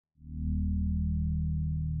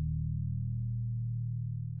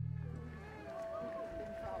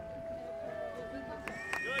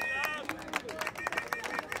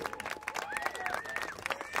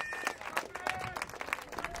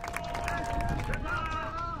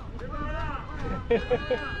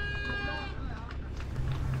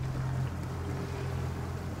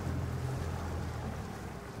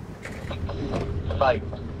Five,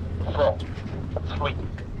 4, 3,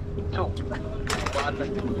 2,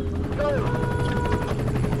 1, go!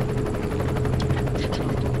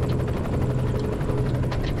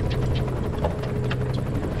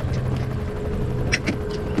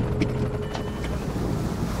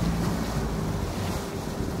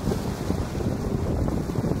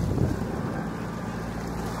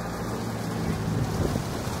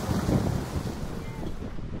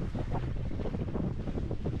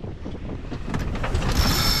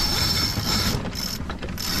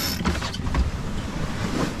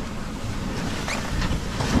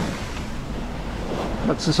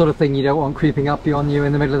 That's the sort of thing you don't want creeping up on you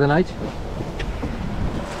in the middle of the night.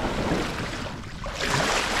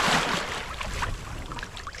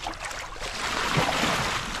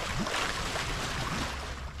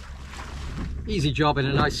 Easy job in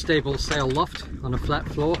a nice stable sail loft on a flat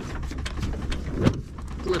floor.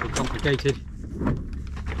 It's a little complicated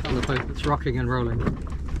on the boat that's rocking and rolling.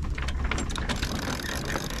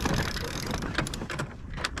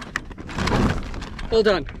 All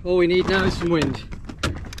done. All we need now is some wind.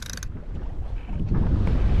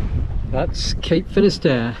 That's Cape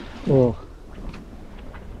Finisterre, or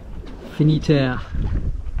Finiterre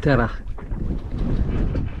Terra.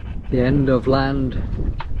 The end of land,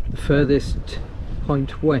 the furthest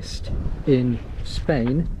point west in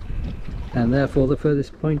Spain, and therefore the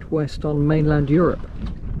furthest point west on mainland Europe.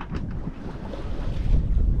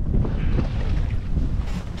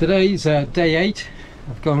 Today's day 8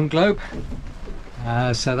 of Golden Globe.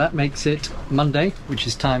 So that makes it Monday, which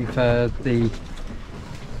is time for the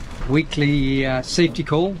weekly safety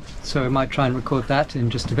call, so I might try and record that in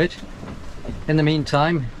just a bit. In the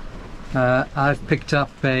meantime, I've picked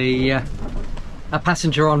up a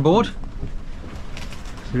passenger on board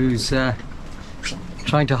who's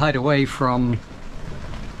trying to hide away from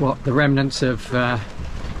what the remnants of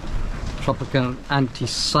tropical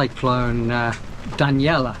anticyclone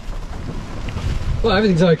Daniela. Well,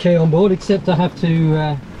 everything's okay on board, except I have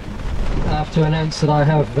to announce that I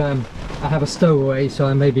have a stowaway, so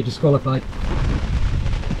I may be disqualified.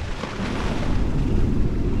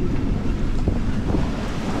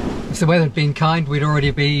 If the weather had been kind, we'd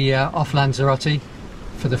already be off Lanzarote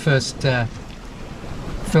for the first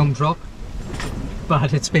film drop,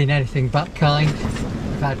 but it's been anything but kind.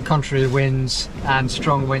 We've had contrary winds, and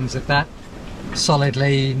strong winds at that,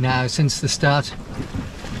 solidly now since the start.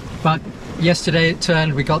 But yesterday it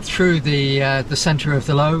turned, we got through the centre of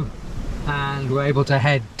the low, and we're able to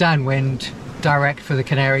head downwind direct for the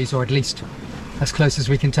Canaries, or at least as close as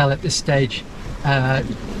we can tell at this stage,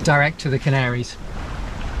 direct to the Canaries.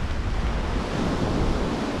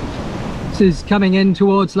 This is coming in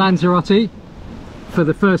towards Lanzarote for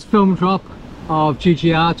the first film drop of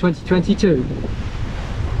GGR 2022.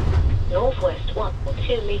 Northwest 1 or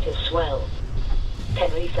 2 metres swell.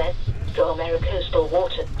 Tenerife, Gomera coastal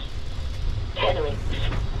waters. Tenerife.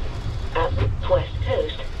 At west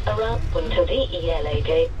coast, around to the ELA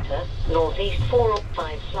data, northeast 4 or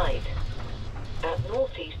 5 flight. At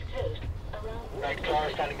northeast coast, around... Right,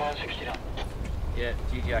 Clara, standing by on 69. Yeah,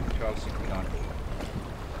 GGR control 69.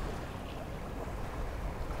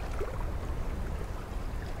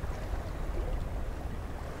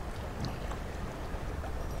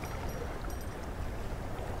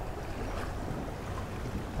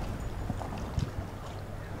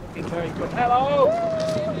 Very good. Hello!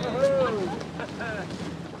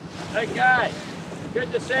 Okay,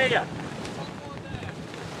 good to see you.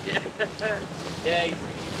 Yeah, he's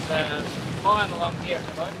flying along here at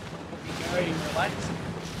the moment. He's very relaxed.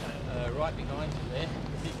 Right behind you there.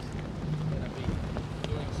 He's going to be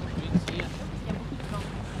doing some things here. On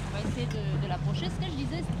va essayer de l'approcher. Ce que je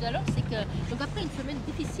disais tout à l'heure, c'est que donc après une semaine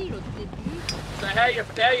difficile au tout début. So how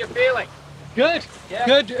you feeling? Good, Yeah.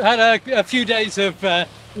 good. Had a few days of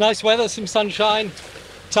nice weather, some sunshine,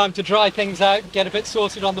 time to dry things out, get a bit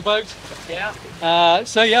sorted on the boat. Yeah.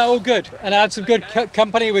 So yeah, all good. And I had some good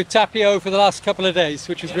company with Tapio for the last couple of days,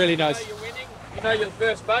 which was really nice. You're winning. You know you're the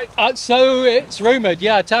first boat. So it's rumoured,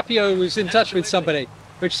 yeah, Tapio was in touch with somebody,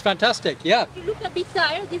 which is fantastic, yeah. You look a bit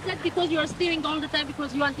tired. Is that because you are steering all the time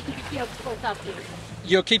because you wanted to be here for Tapio?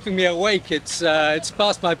 You're keeping me awake. It's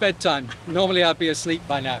past my bedtime. Normally I'd be asleep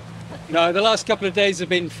by now. No, the last couple of days have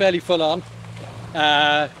been fairly full on.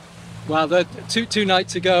 Well, two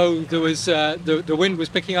nights ago there was the wind was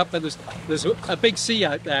picking up, and there's a big sea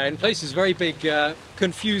out there. In places, very big,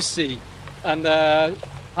 confused sea, and the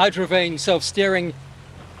hydrovane self-steering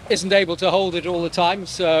isn't able to hold it all the time.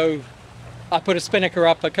 So I put a spinnaker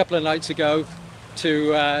up a couple of nights ago,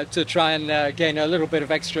 to try and gain a little bit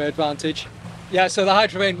of extra advantage. Yeah, so the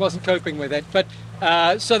hydrovane wasn't coping with it, but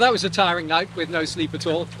so that was a tiring night with no sleep at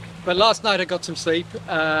all. But last night I got some sleep,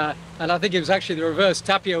 and I think it was actually the reverse.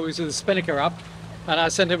 Tapio was with the spinnaker up, and I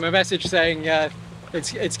sent him a message saying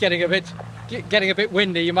it's getting a bit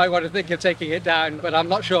windy. You might want to think of taking it down, but I'm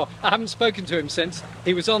not sure. I haven't spoken to him since.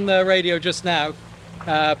 He was on the radio just now,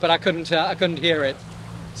 but I couldn't hear it.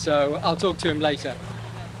 So I'll talk to him later.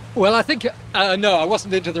 Well, I think no, I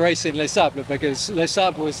wasn't into the race in Les Sables because Les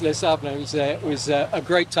Sables was a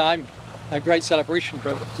great time, a great celebration,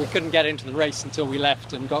 but we couldn't get into the race until we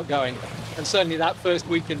left and got going. And certainly that first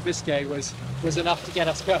week in Biscay was enough to get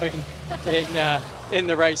us going in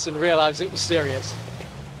the race and realise it was serious.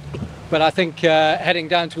 But I think heading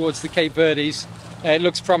down towards the Cape Verdes, it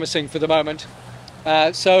looks promising for the moment.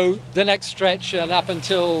 So the next stretch and up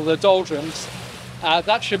until the doldrums,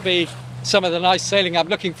 that should be some of the nice sailing. I'm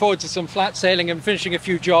looking forward to some flat sailing and finishing a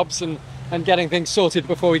few jobs and getting things sorted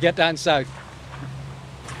before we get down south.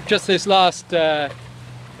 Just this last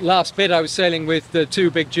bit I was sailing with the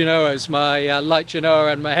two big genoas, my light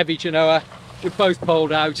genoa and my heavy genoa. We're both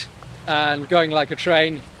poled out and going like a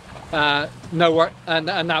train. And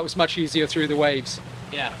that was much easier through the waves.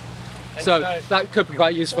 Yeah. So that could be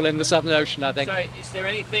quite useful in the Southern Ocean, I think. So is there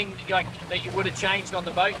anything that you would have changed on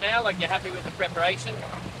the boat now? Like, you're happy with the preparation?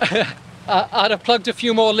 I'd have plugged a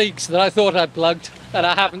few more leaks that I thought I'd plugged, and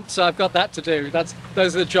I haven't, so I've got that to do.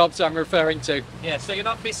 Those are the jobs I'm referring to. Yeah, so you're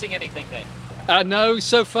not missing anything then? No,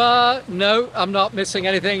 so far, no, I'm not missing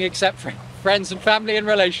anything except for friends and family and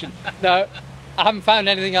relation. No, I haven't found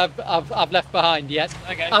anything I've left behind yet.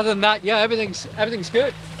 Okay. Other than that, yeah, everything's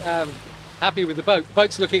good. Happy with the boat. The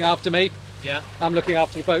boat's looking after me. Yeah. I'm looking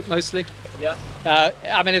after the boat mostly. Yeah.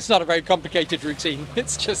 I mean, it's not a very complicated routine.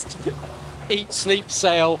 It's just eat, sleep,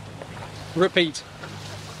 sail, repeat.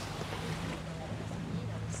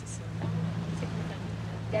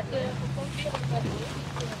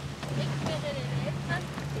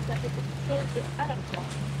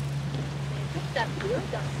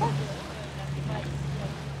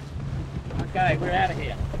 Okay, we're out of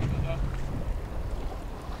here.